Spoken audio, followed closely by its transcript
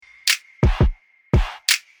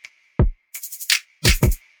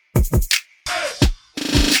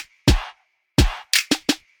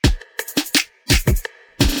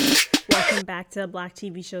back to Black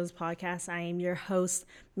TV Shows podcast. I am your host,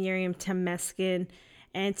 Miriam Temeskin,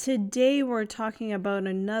 and today we're talking about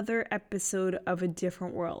another episode of A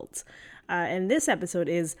Different World. And this episode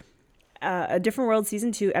is A Different World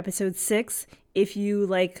Season 2, Episode 6, If You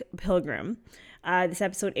Like Pilgrim. This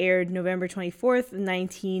episode aired November 24th,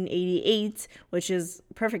 1988, which is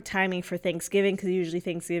perfect timing for Thanksgiving because usually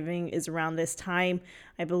Thanksgiving is around this time.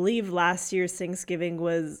 I believe last year's Thanksgiving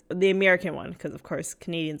was the American one because, of course,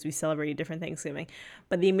 Canadians, we celebrate a different Thanksgiving.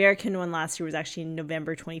 But the American one last year was actually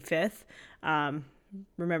November 25th. I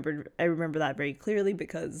remember that very clearly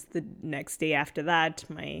because the next day after that,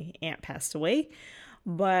 my aunt passed away.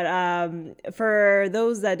 But for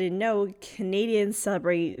those that didn't know, Canadians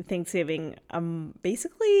celebrate Thanksgiving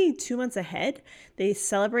basically 2 months ahead. They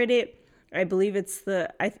celebrate it, I believe it's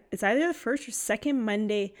either the first or second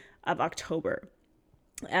Monday of October.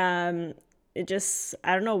 I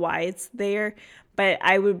don't know why it's there, but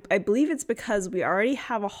I believe it's because we already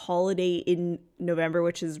have a holiday in November,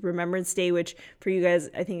 which is Remembrance Day, which for you guys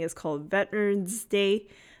I think is called Veterans Day,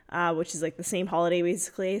 which is like the same holiday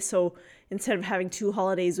basically. So instead of having two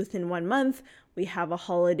holidays within 1 month, we have a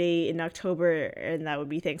holiday in October, and that would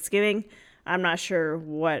be Thanksgiving. I'm not sure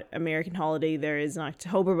what American holiday there is in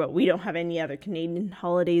October, but we don't have any other Canadian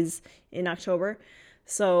holidays in October.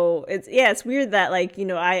 So it's weird that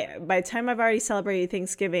by the time I've already celebrated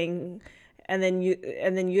Thanksgiving, and then you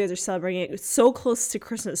guys are celebrating it so close to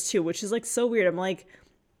Christmas too, which is like so weird. I'm like,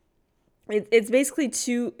 it's basically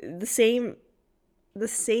the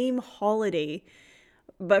same holiday,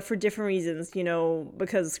 but for different reasons,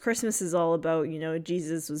 because Christmas is all about,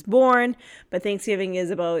 Jesus was born, but Thanksgiving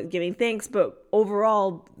is about giving thanks. But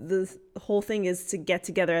overall, the whole thing is to get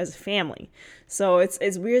together as a family. So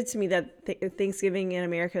it's weird to me that Thanksgiving in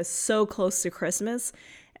America is so close to Christmas.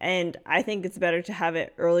 And I think it's better to have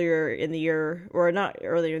it earlier in the year, or not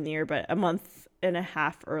earlier in the year, but a month and a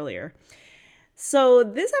half earlier. So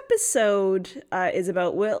this episode is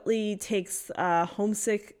about Whitley takes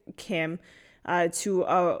homesick Kim to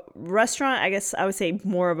a restaurant, I guess I would say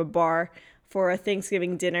more of a bar, for a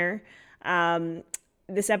Thanksgiving dinner.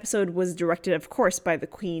 This episode was directed, of course, by the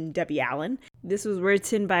Queen, Debbie Allen. This was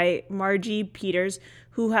written by Margie Peters,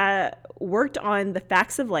 who had worked on The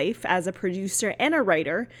Facts of Life as a producer and a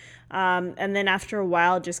writer, and then after a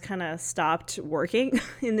while just kind of stopped working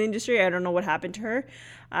in the industry. I don't know what happened to her,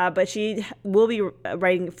 but she will be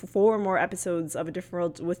writing 4 more episodes of A Different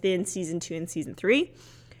World within Season 2 and Season 3.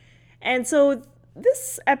 And so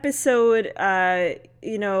this episode, I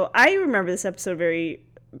remember this episode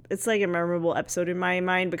it's like a memorable episode in my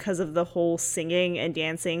mind because of the whole singing and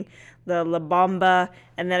dancing, the La Bamba,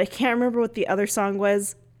 and then I can't remember what the other song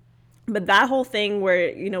was. But that whole thing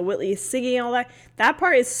where, Whitley is singing and all that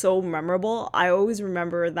part is so memorable. I always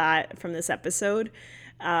remember that from this episode.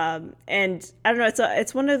 And I don't know,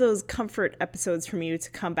 it's one of those comfort episodes for me to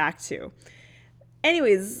come back to.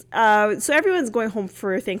 Anyways, so everyone's going home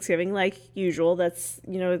for Thanksgiving like usual. That's,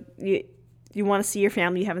 you want to see your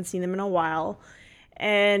family. You haven't seen them in a while.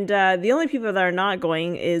 And the only people that are not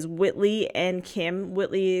going is Whitley and Kim.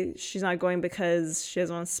 Whitley, she's not going because she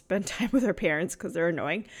doesn't want to spend time with her parents because they're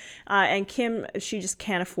annoying. And Kim, she just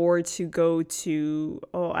can't afford to go to,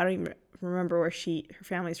 I don't even remember where her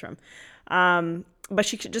family's from. But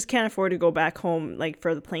she just can't afford to go back home, like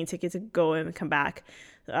for the plane ticket to go and come back.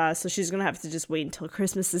 So she's going to have to just wait until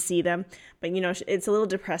Christmas to see them. But, it's a little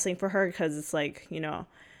depressing for her because it's like,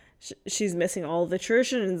 she's missing all the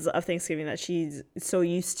traditions of Thanksgiving that she's so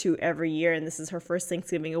used to every year. And this is her first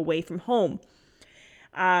Thanksgiving away from home.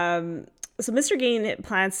 So Mr. Gain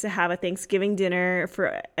plans to have a Thanksgiving dinner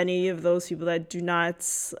for any of those people that do not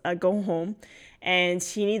go home. And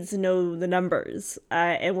he needs to know the numbers.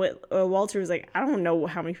 And what Walter was like, I don't know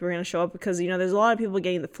how many people are going to show up because, there's a lot of people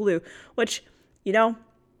getting the flu, which,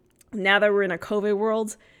 now that we're in a COVID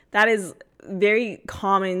world, that is very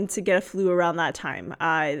common to get a flu around that time.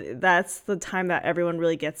 That's the time that everyone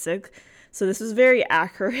really gets sick. So this is very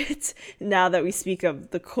accurate now that we speak of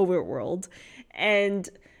the COVID world. And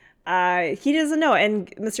he doesn't know. And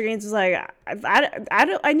Mr. Gaines was like,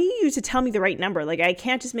 I need you to tell me the right number. Like, I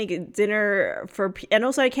can't just make a dinner and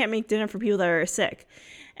also I can't make dinner for people that are sick.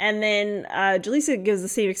 And then Jaleesa gives the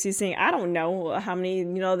same excuse saying, I don't know how many,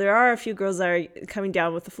 there are a few girls that are coming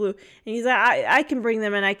down with the flu. And he's like, I can bring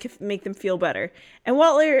them and I can make them feel better. And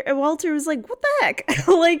Walter was like, what the heck?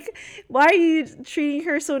 Like, why are you treating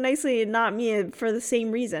her so nicely and not me for the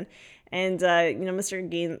same reason? And, Mr.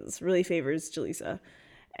 Gaines really favors Jaleesa.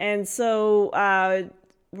 And so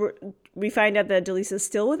we find out that Jaleesa is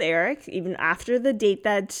still with Eric, even after the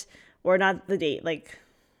date or not the date, like,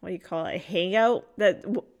 what do you call it, a hangout that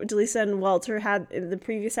Jaleesa and Walter had in the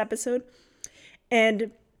previous episode.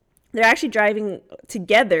 And they're actually driving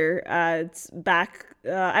together back.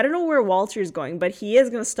 I don't know where Walter's going, but he is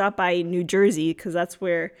going to stop by New Jersey because that's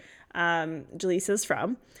where Jaleesa's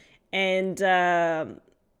from. And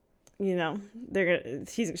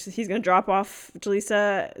he's gonna drop off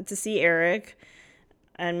Jaleesa to see Eric,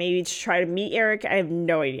 and maybe to try to meet Eric. I have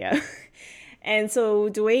no idea. And so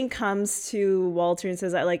Dwayne comes to Walter and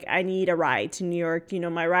says, I need a ride to New York.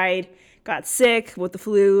 My ride got sick with the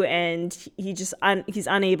flu, and he's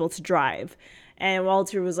unable to drive. And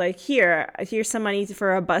Walter was like, here's some money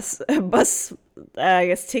for a bus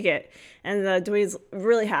ticket. And Dwayne's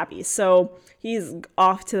really happy. So he's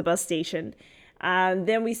off to the bus station.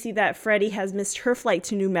 Then we see that Freddie has missed her flight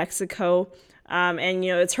to New Mexico. And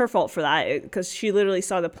it's her fault for that because she literally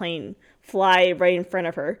saw the plane fly right in front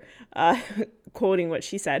of her, quoting what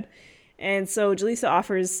she said. And so Jaleesa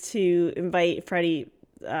offers to invite Freddie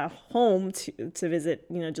home to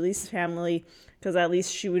visit, Jaleesa's family, because at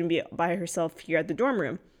least she wouldn't be by herself here at the dorm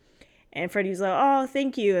room. And Freddie was like, oh,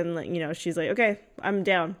 thank you. And, she's like, okay, I'm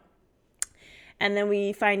down. And then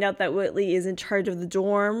we find out that Whitley is in charge of the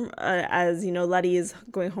dorm as, Letty is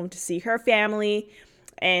going home to see her family.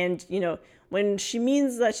 And, when she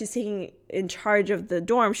means that she's taking in charge of the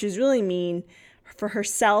dorm, she's really mean for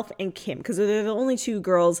herself and Kim, because they're the only two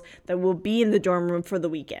girls that will be in the dorm room for the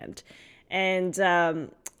weekend. And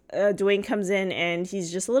Dwayne comes in and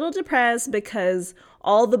he's just a little depressed because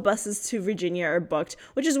all the buses to Virginia are booked,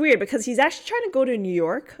 which is weird because he's actually trying to go to New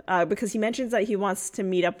York because he mentions that he wants to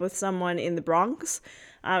meet up with someone in the Bronx.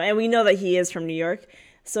 And we know that he is from New York.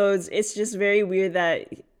 So it's just very weird that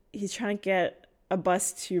he's trying to get a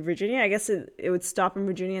bus to Virginia. I guess it would stop in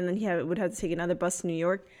Virginia and then he would have to take another bus to New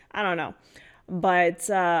York. I don't know. But,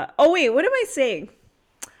 oh wait, what am I saying?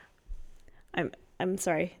 I'm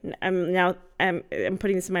sorry. I'm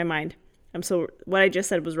putting this in my mind. What I just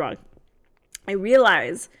said was wrong. I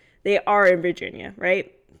realize they are in Virginia,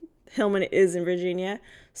 right? Hillman is in Virginia.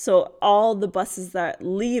 So all the buses that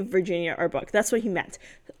leave Virginia are booked. That's what he meant.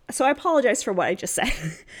 So I apologize for what I just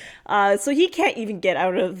said. So he can't even get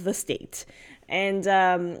out of the state. And,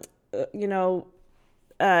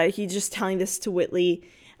 he's just telling this to Whitley.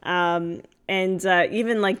 And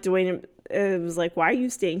even like Dwayne was like, why are you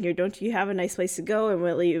staying here? Don't you have a nice place to go? And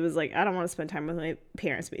Whitley was like, I don't want to spend time with my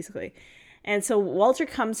parents, basically. And so Walter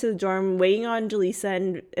comes to the dorm waiting on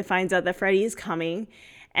Jaleesa and finds out that Freddie is coming.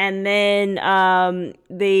 And then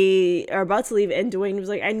they are about to leave, and Dwayne was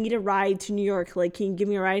like, I need a ride to New York. Like, can you give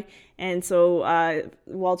me a ride? And so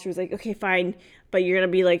Walter was like, okay, fine. But you're going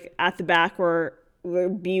to be like at the back or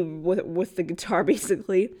be with the guitar,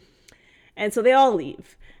 basically. And so they all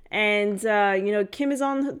leave. And, Kim is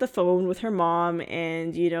on the phone with her mom,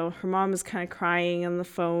 and, her mom is kind of crying on the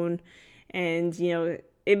phone. And,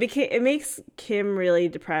 it makes Kim really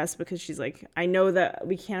depressed because she's like, I know that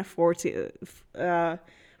we can't afford to,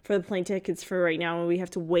 for the plane tickets for right now, and we have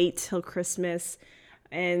to wait till Christmas.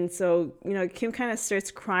 And so, Kim kind of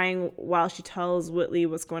starts crying while she tells Whitley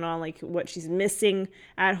what's going on, like what she's missing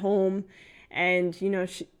at home. And,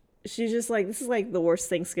 she's just like, this is like the worst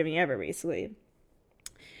Thanksgiving ever, basically.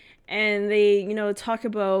 And they, talk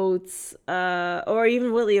about, or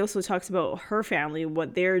even Whitley also talks about her family,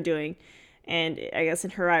 what they're doing. And I guess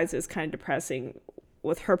in her eyes, it's kind of depressing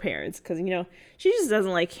with her parents because, she just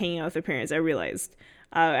doesn't like hanging out with her parents. I realized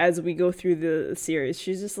as we go through the series,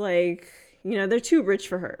 she's just like, they're too rich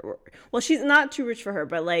for her. Well, she's not too rich for her,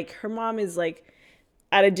 but like her mom is like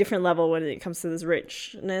at a different level when it comes to this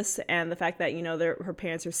richness and the fact that, her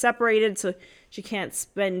parents are separated. So she can't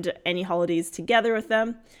spend any holidays together with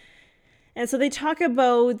them. And so they talk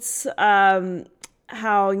about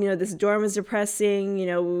how, this dorm is depressing.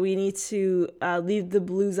 We need to leave the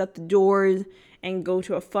blues at the door and go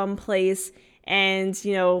to a fun place. And,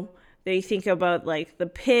 they think about like the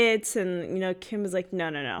pits and, Kim is like,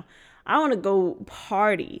 no. I want to go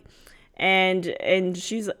party. And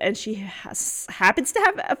she happens to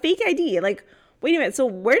have a fake ID. Like, wait a minute. So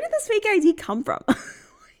where did this fake ID come from?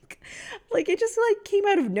 like it just like came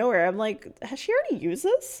out of nowhere. I'm like, has she already used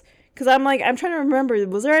this? Because I'm trying to remember,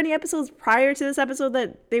 was there any episodes prior to this episode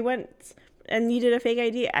that they went and needed a fake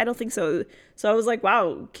ID? I don't think so. So I was like,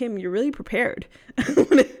 wow, Kim, you're really prepared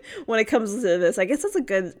when it comes to this. I guess that's a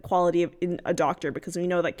good quality in a doctor because we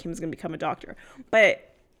know that Kim's going to become a doctor.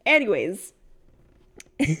 But anyways,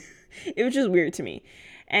 it was just weird to me.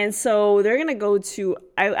 And so they're going to go to,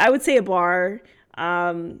 I would say a bar.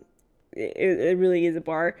 It really is a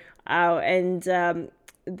bar.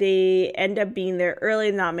 They end up being there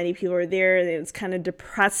early. Not many people are there. It was kind of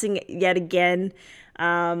depressing yet again.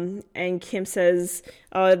 And Kim says,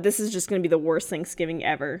 oh, this is just going to be the worst Thanksgiving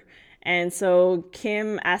ever. And so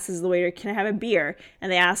Kim asks the waiter, "Can I have a beer?"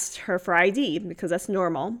 And they asked her for ID because that's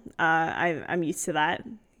normal. I'm used to that,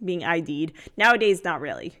 being ID'd. Nowadays, not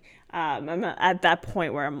really. I'm at that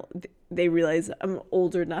point where they realize I'm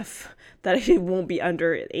older enough that I won't be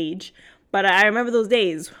underage. But I remember those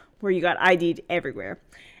days where you got ID'd everywhere.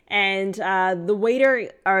 And the waiter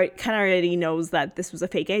kind of already knows that this was a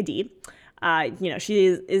fake ID. She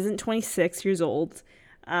isn't 26 years old.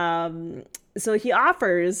 So he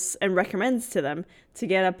offers and recommends to them to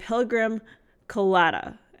get a Pilgrim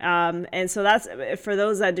Colada. And so that's, for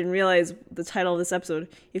those that didn't realize the title of this episode,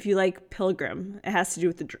 if you like Pilgrim, it has to do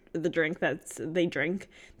with the drink that they drink,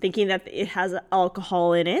 thinking that it has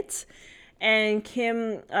alcohol in it. And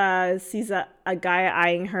Kim sees a guy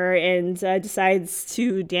eyeing her and decides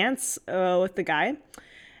to dance with the guy.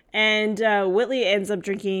 And Whitley ends up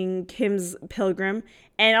drinking Kim's Pilgrim,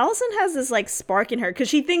 and Allison has this like spark in her because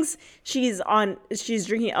she thinks she's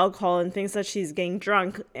drinking alcohol and thinks that she's getting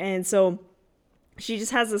drunk, and so she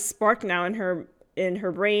just has a spark now in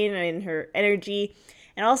her brain and in her energy,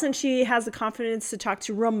 and all of a sudden she has the confidence to talk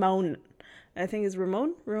to Ramon. I think it's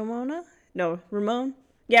Ramona? No, Ramon.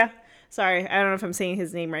 Yeah, sorry, I don't know if I'm saying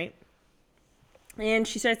his name right. And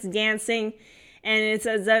she starts dancing. And it's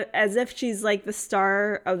as if she's like the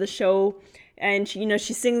star of the show. And she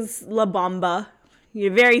sings La Bamba, a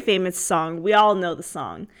very famous song. We all know the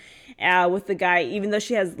song with the guy, even though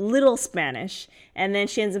she has little Spanish. And then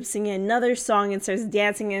she ends up singing another song and starts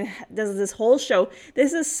dancing and does this whole show.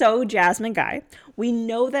 This is so Jasmine Guy. We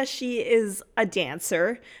know that she is a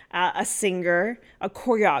dancer, a singer, a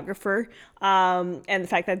choreographer, and the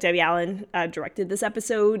fact that Debbie Allen directed this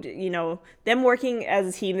episode, them working as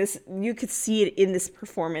a team, you could see it in this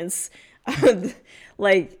performance. This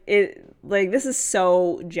is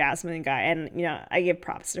so Jasmine Guy, and I give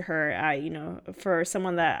props to her. For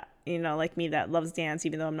someone that like me that loves dance,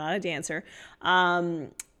 even though I'm not a dancer.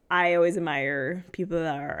 I always admire people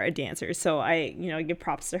that are a dancer, so I give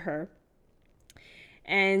props to her.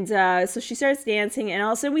 And so she starts dancing, and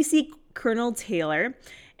also we see Colonel Taylor,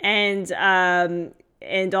 and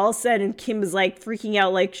all of a sudden Kim is like freaking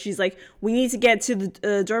out, like she's like, we need to get to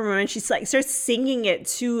the dorm room, and she's like starts singing it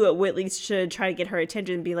to Whitley to try to get her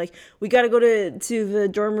attention and be like, we got to go to the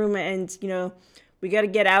dorm room, and we got to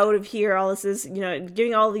get out of here. All this is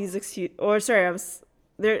giving all these excuses. Or sorry, I'm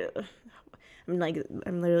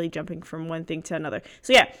literally jumping from one thing to another.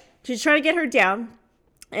 So yeah, she's trying to get her down,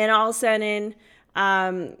 and all of a sudden,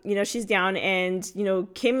 she's down, and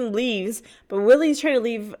Kim leaves, but Willie's trying to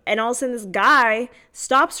leave, and all of a sudden this guy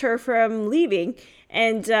stops her from leaving,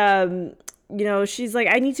 and she's like,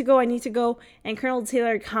 I need to go, and Colonel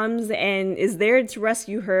Taylor comes and is there to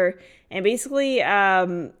rescue her, and basically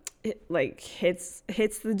hits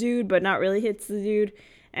the dude, but not really hits the dude,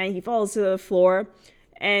 and he falls to the floor,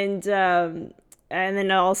 and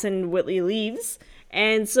then all of a sudden Whitley leaves.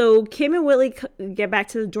 And so Kim and Whitley get back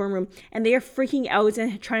to the dorm room, and they are freaking out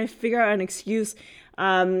and trying to figure out an excuse.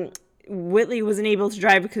 Whitley wasn't able to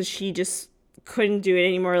drive because she just couldn't do it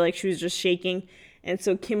anymore. Like, she was just shaking. And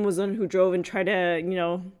so Kim was the one who drove and tried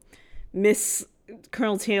to, miss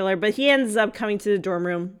Colonel Taylor. But he ends up coming to the dorm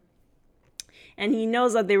room, and he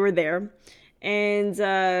knows that they were there. And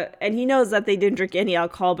he knows that they didn't drink any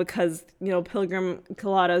alcohol because, Pilgrim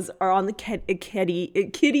Coladas are on the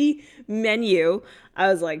kitty menu. I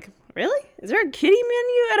was like, really? Is there a kitty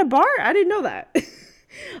menu at a bar? I didn't know that.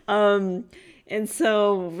 And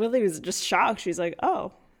so Lily was just shocked. She's like,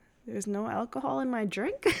 oh, there's no alcohol in my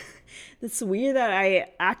drink? It's weird that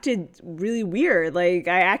I acted really weird. Like,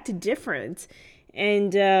 I acted different.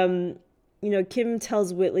 And, Kim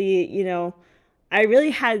tells Whitley, I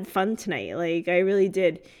really had fun tonight. Like, I really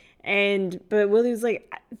did. But Willie was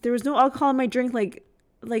like, there was no alcohol in my drink.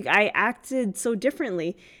 Like I acted so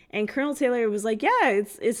differently. And Colonel Taylor was like, yeah,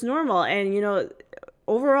 it's normal. And,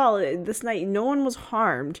 overall this night, no one was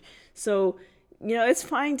harmed. So, it's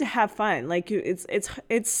fine to have fun. Like, it's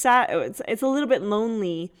sad. It's a little bit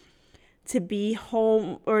lonely to be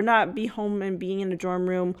home or not be home and being in a dorm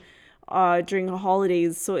room during the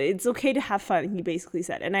holidays, so it's okay to have fun, he basically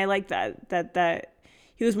said. And I like that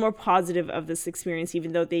he was more positive of this experience,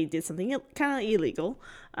 even though they did something kind of illegal,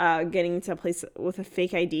 getting into a place with a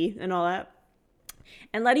fake ID and all that.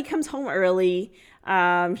 And Letty comes home early.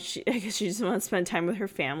 I guess she just wants to spend time with her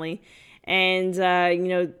family. And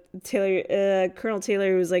Colonel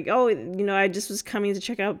Taylor was like, oh, I just was coming to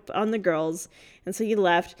check up on the girls. And so he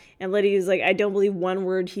left, and Letty was like, I don't believe one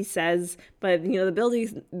word he says, but the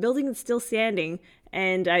building is still standing,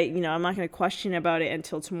 and I'm not going to question about it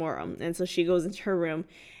until tomorrow. And so she goes into her room,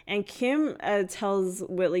 and Kim tells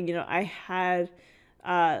Whitley, I had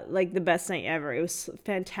like the best night ever. It was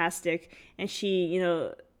fantastic. And she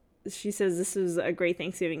says this was a great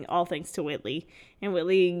Thanksgiving, all thanks to Whitley. And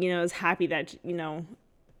Whitley, is happy that,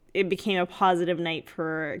 it became a positive night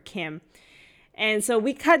for Kim. And so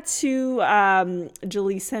we cut to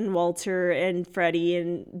Jaleesa and Walter and Freddie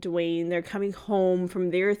and Dwayne. They're coming home from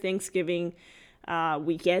their Thanksgiving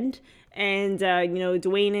weekend. And,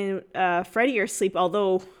 Dwayne and Freddie are asleep,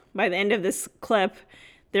 although by the end of this clip,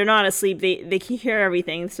 they're not asleep. They can hear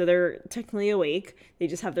everything, so they're technically awake. They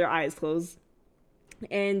just have their eyes closed.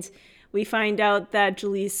 And we find out that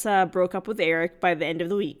Jaleesa broke up with Eric by the end of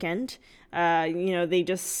the weekend. The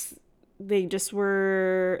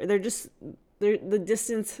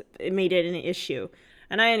distance made it an issue.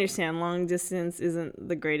 And I understand long distance isn't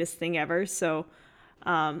the greatest thing ever, so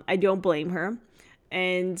I don't blame her.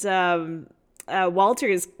 And you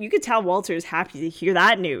could tell Walter is happy to hear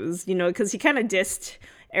that news, because he kind of dissed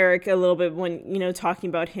Eric a little bit when, talking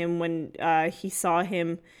about him when he saw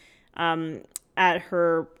him at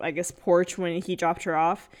her, I guess, porch when he dropped her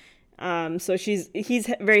off. So he's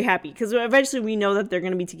very happy because eventually we know that they're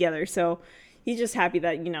going to be together. So he's just happy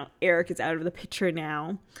that, Eric is out of the picture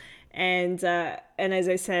now. And as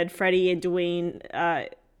I said, Freddie and Dwayne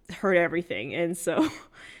heard everything. And so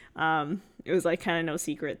it was like kind of no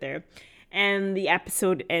secret there. And the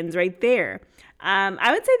episode ends right there.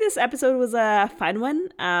 I would say this episode was a fun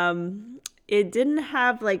one. It didn't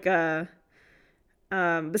have like a...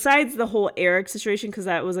 besides the whole Eric situation, because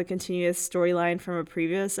that was a continuous storyline from a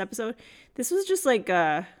previous episode, this was just like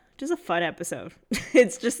just a fun episode.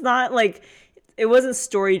 It's just not like... It wasn't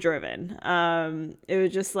story driven. It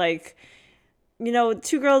was just like,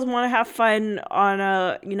 two girls want to have fun on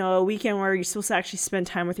a weekend where you're supposed to actually spend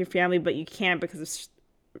time with your family, but you can't because of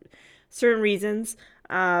certain reasons.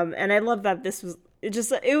 And I love that this was, I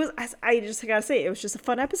just gotta say, it was just a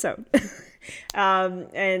fun episode.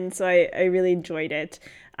 And so I really enjoyed it.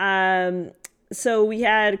 So we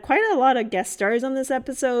had quite a lot of guest stars on this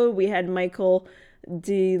episode. We had Michael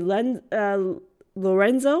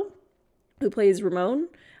Lorenzo, who plays Ramon.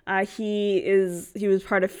 He was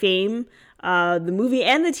part of Fame, the movie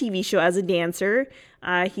and the TV show, as a dancer.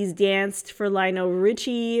 He's danced for Lionel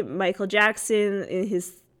Richie, Michael Jackson in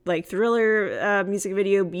his Thriller music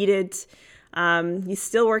video, Beat It. He's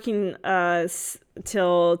still working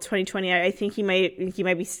till 2020. I think he might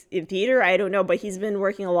be in theater. I don't know, but he's been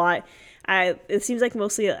working a lot. It seems like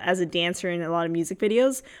mostly as a dancer in a lot of music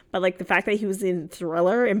videos. But the fact that he was in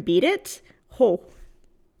Thriller and Beat It,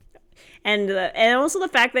 and also the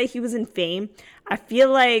fact that he was in Fame. I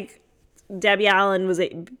feel like Debbie Allen was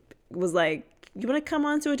like, you want to come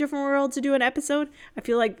on to A Different World to do an episode? I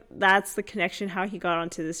feel like that's the connection how he got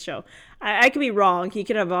onto this show. I could be wrong. He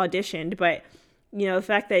could have auditioned, but the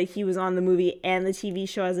fact that he was on the movie and the TV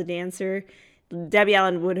show as a dancer, Debbie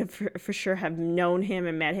Allen would have for sure have known him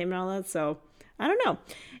and met him and all that. So I don't know.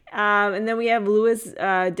 And then we have Louis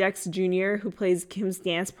Dex Jr., who plays Kim's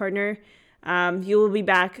dance partner. He will be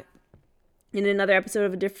back in another episode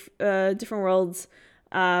of Different Worlds.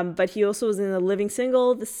 But he also was in The Living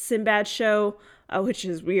Single, The Sinbad Show, which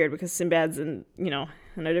is weird because Sinbad's in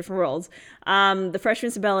a different world. The Fresh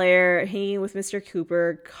Prince of Bel-Air, Hanging with Mr.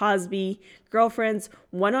 Cooper, Cosby, Girlfriends,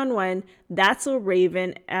 One-on-One, That's So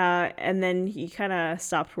Raven, and then he kind of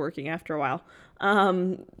stopped working after a while.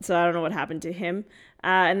 So I don't know what happened to him.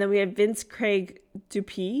 And then we have Vince Craig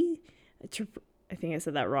Dupree. I think I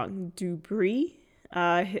said that wrong. Dupree.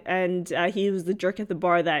 And he was the jerk at the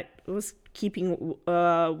bar that was keeping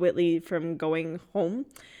Whitley from going home.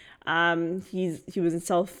 He was in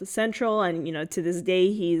South Central, and to this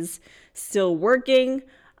day he's still working.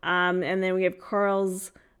 And then we have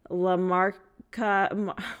Carl's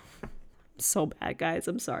Lamarca. So bad, guys.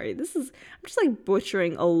 I'm sorry. I'm just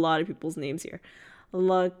butchering a lot of people's names here.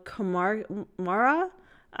 La Camara,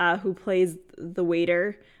 who plays the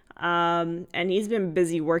waiter. And he's been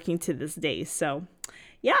busy working to this day. So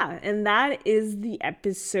yeah, and that is the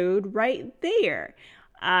episode right there.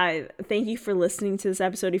 Thank you for listening to this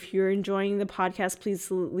episode. If you're enjoying the podcast, please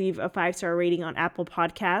leave a 5-star rating on Apple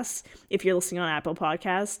Podcasts. If you're listening on Apple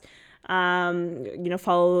Podcasts,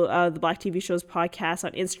 follow the Black TV Shows podcast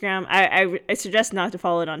on Instagram. I suggest not to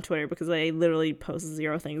follow it on Twitter because I literally post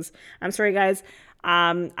 0 things. I'm sorry, guys.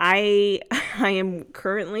 I am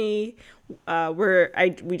currently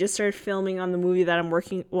we just started filming on the movie that I'm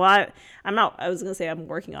working. Well, I was gonna say I'm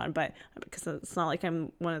working on, but because it's not like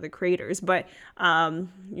I'm one of the creators. But I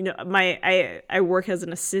work as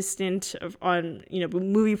an assistant on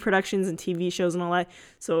movie productions and TV shows and all that.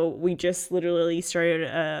 So we just literally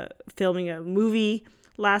started filming a movie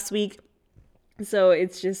last week. So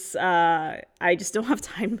it's just I just don't have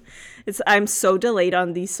time. I'm so delayed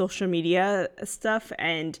on the social media stuff,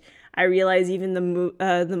 and I realize even the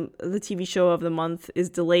TV show of the month is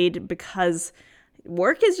delayed because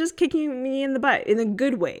work is just kicking me in the butt in a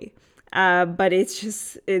good way. But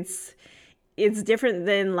it's different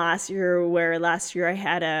than last year, where last year I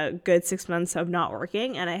had a good 6 months of not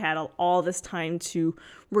working, and I had all this time to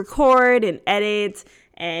record and edit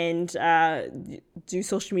and do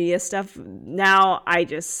social media stuff. Now I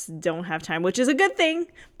just don't have time, which is a good thing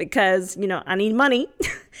because, I need money.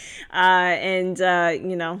 I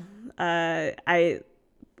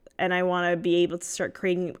want to be able to start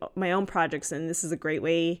creating my own projects, and this is a great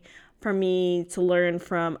way for me to learn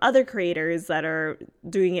from other creators that are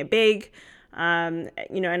doing it big. And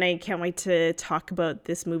I can't wait to talk about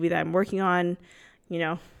this movie that I'm working on,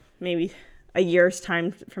 maybe a year's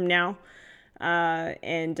time from now.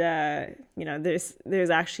 There's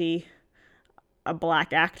actually a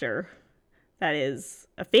black actor that is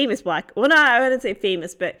a famous black, well, not, I wouldn't say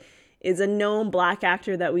famous, but is a known black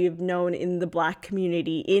actor that we've known in the black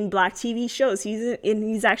community, in black TV shows.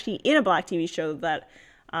 He's actually in a black TV show that,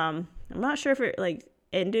 I'm not sure if it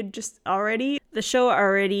ended just already. The show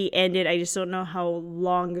already ended. I just don't know how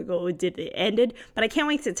long ago it ended, but I can't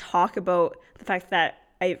wait to talk about the fact that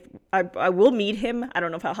I will meet him. I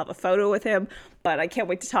don't know if I'll have a photo with him, but I can't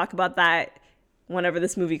wait to talk about that whenever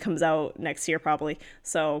this movie comes out next year, probably.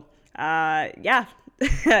 So, yeah.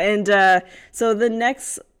 And so the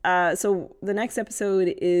next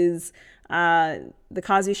episode is The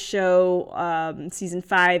Cosby Show, season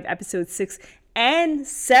 5, episode 6 and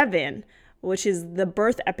 7, which is the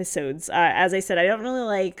birth episodes. As I said, I don't really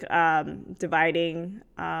like dividing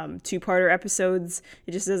two-parter episodes.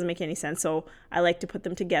 It just doesn't make any sense. So I like to put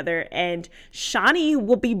them together. And Shani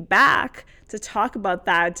will be back to talk about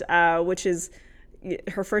that, which is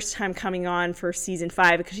her first time coming on for season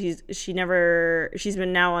 5, because she's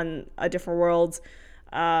been now on A Different World,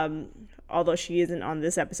 although she isn't on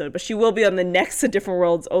this episode, but she will be on the next A Different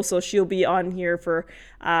Worlds. Also, she'll be on here for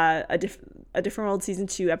A Different World season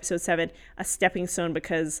 2, episode 7, A Stepping Stone,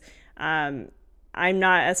 because I'm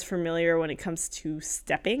not as familiar when it comes to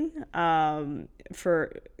stepping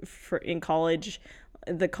for in college,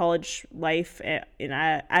 the college life at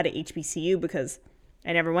a HBCU, because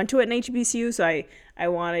I never went to it in HBCU, so I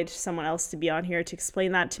wanted someone else to be on here to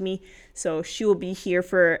explain that to me. So she will be here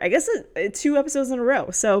for, I guess, 2 episodes in a row.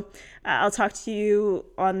 So I'll talk to you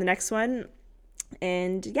on the next one.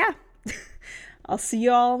 And yeah, I'll see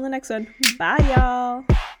you all in the next one. Bye, y'all.